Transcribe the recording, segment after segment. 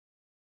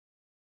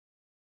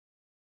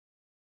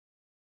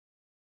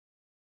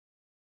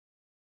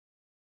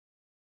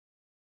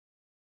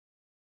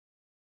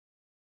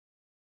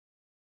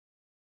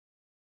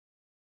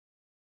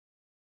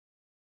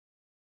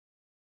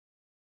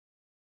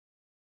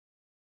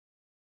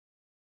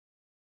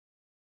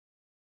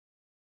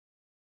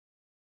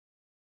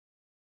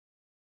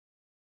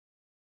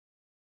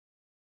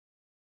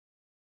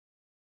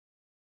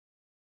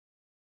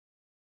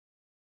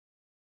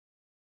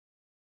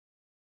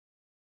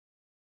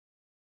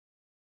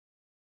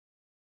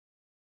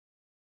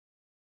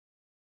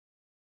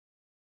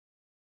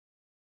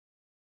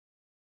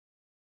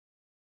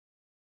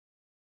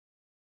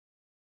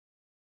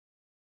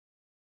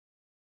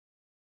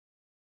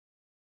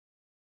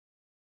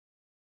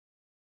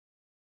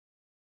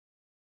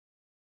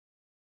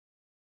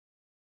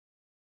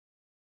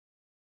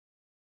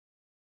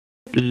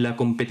La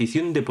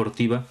competición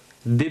deportiva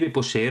debe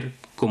poseer,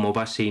 como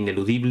base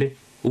ineludible,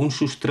 un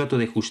sustrato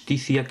de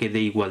justicia que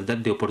dé igualdad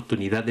de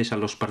oportunidades a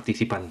los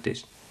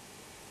participantes.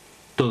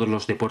 Todos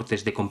los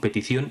deportes de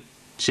competición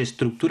se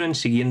estructuran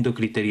siguiendo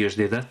criterios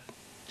de edad,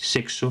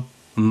 sexo,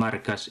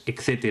 marcas,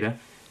 etc.,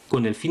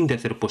 con el fin de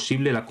hacer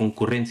posible la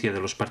concurrencia de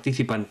los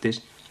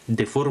participantes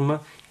de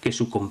forma que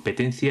su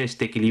competencia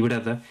esté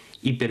equilibrada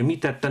y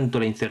permita tanto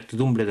la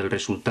incertidumbre del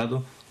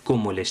resultado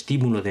como el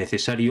estímulo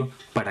necesario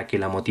para que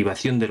la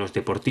motivación de los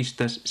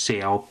deportistas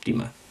sea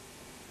óptima.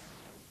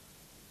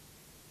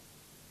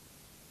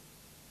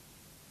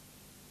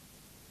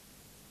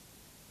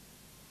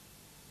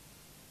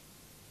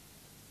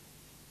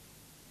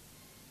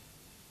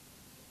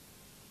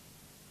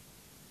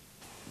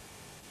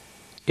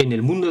 En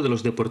el mundo de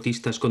los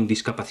deportistas con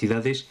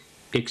discapacidades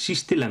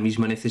existe la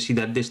misma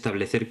necesidad de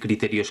establecer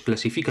criterios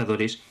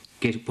clasificadores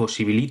que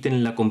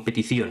posibiliten la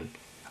competición,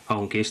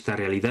 aunque esta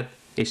realidad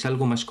es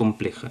algo más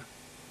compleja.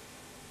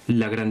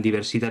 La gran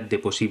diversidad de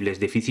posibles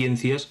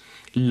deficiencias,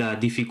 la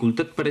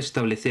dificultad para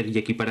establecer y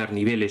equiparar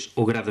niveles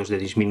o grados de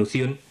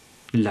disminución,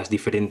 las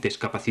diferentes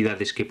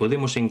capacidades que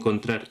podemos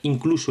encontrar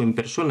incluso en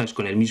personas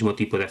con el mismo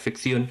tipo de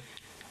afección,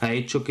 ha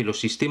hecho que los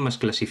sistemas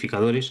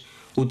clasificadores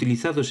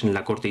utilizados en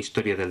la corta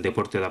historia del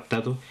deporte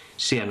adaptado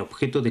sean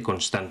objeto de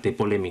constante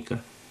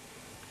polémica.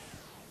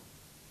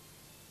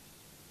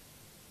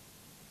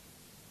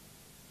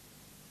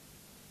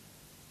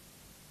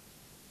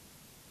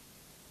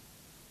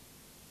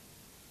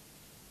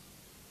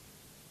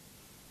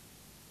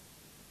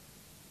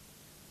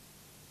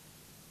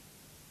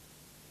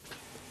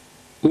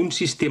 Un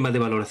sistema de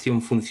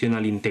valoración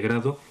funcional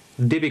integrado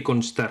debe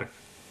constar,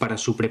 para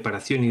su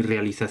preparación y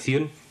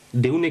realización,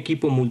 de un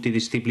equipo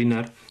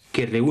multidisciplinar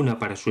que reúna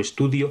para su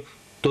estudio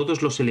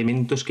todos los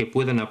elementos que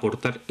puedan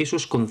aportar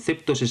esos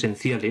conceptos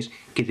esenciales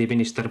que deben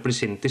estar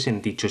presentes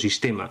en dicho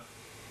sistema.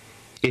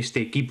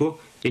 Este equipo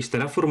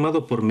estará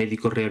formado por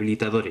médicos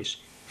rehabilitadores,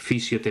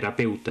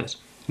 fisioterapeutas,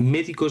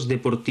 médicos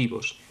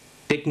deportivos,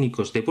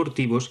 técnicos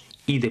deportivos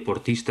y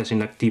deportistas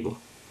en activo.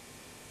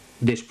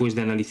 Después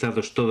de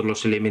analizados todos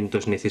los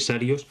elementos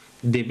necesarios,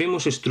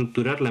 debemos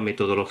estructurar la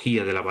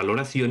metodología de la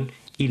valoración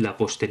y la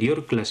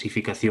posterior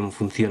clasificación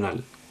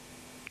funcional.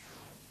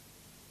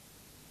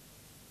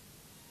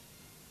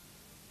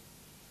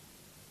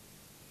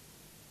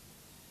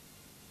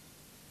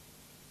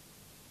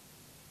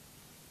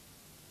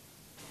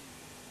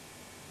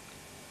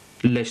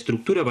 La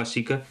estructura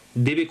básica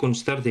debe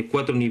constar de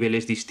 4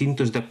 niveles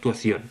distintos de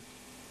actuación.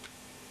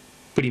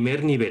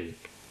 Primer nivel: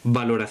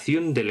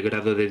 valoración del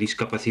grado de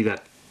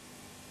discapacidad.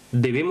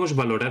 Debemos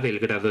valorar el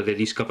grado de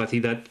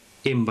discapacidad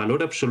en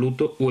valor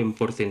absoluto o en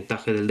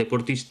porcentaje del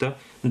deportista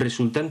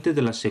resultante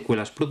de las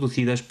secuelas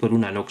producidas por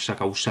una anoxia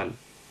causal.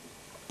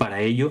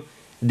 Para ello,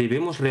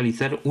 debemos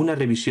realizar una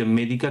revisión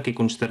médica que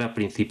constará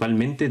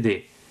principalmente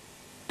de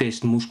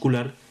test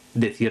muscular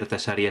de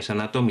ciertas áreas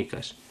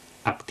anatómicas,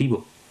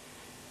 activo,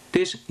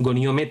 test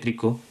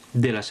goniométrico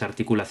de las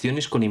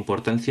articulaciones con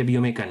importancia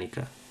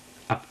biomecánica,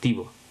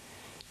 activo,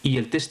 y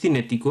el test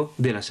cinético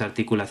de las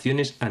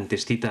articulaciones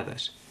antes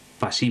citadas,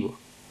 pasivo.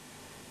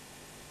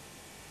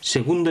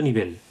 Segundo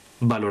nivel: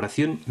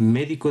 valoración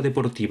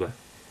médico-deportiva.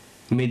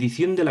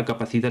 Medición de la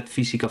capacidad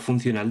física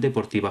funcional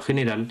deportiva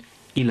general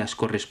y las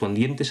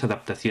correspondientes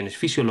adaptaciones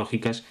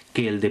fisiológicas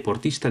que el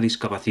deportista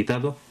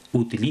discapacitado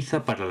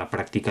utiliza para la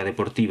práctica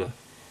deportiva.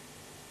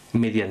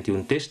 Mediante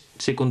un test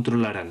se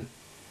controlarán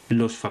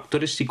los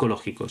factores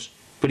psicológicos,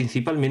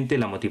 principalmente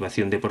la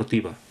motivación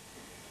deportiva,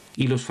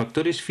 y los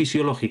factores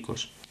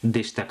fisiológicos,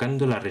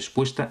 destacando la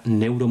respuesta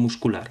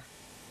neuromuscular.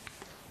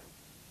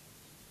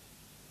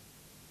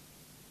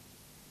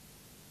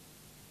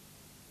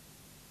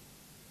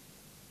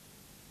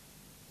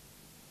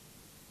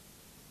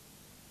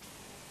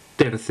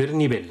 Tercer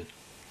nivel: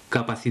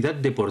 capacidad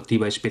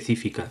deportiva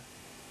específica.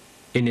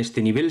 En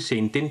este nivel se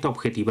intenta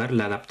objetivar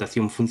la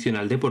adaptación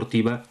funcional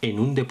deportiva en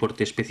un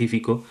deporte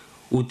específico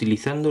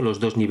utilizando los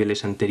 2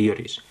 niveles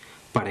anteriores,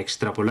 para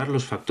extrapolar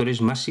los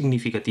factores más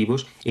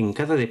significativos en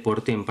cada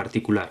deporte en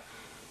particular,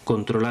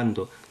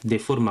 controlando de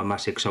forma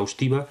más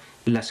exhaustiva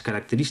las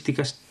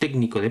características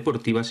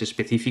técnico-deportivas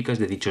específicas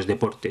de dichos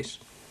deportes.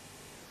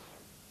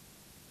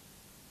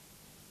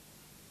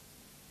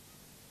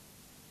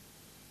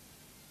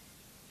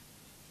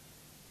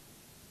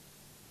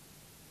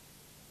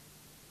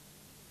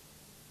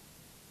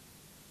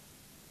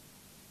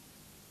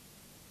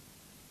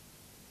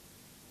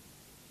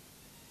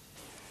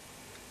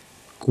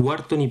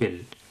 Cuarto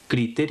nivel: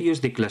 criterios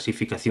de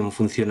clasificación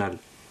funcional.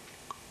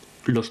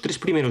 Los 3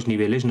 primeros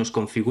niveles nos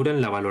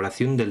configuran la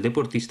valoración del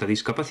deportista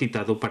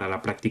discapacitado para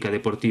la práctica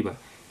deportiva,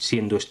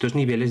 siendo estos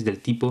niveles del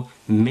tipo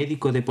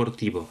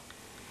médico-deportivo.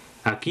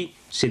 Aquí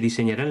se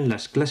diseñarán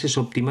las clases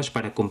óptimas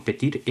para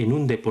competir en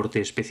un deporte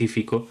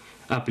específico,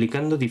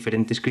 aplicando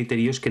diferentes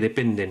criterios que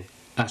dependen,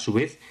 a su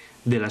vez,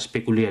 de las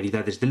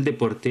peculiaridades del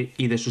deporte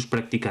y de sus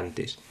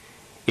practicantes.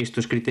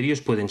 Estos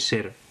criterios pueden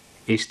ser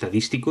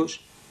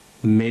estadísticos,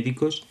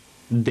 médicos,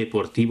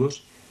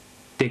 deportivos,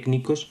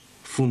 técnicos,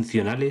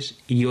 funcionales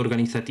y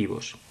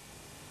organizativos.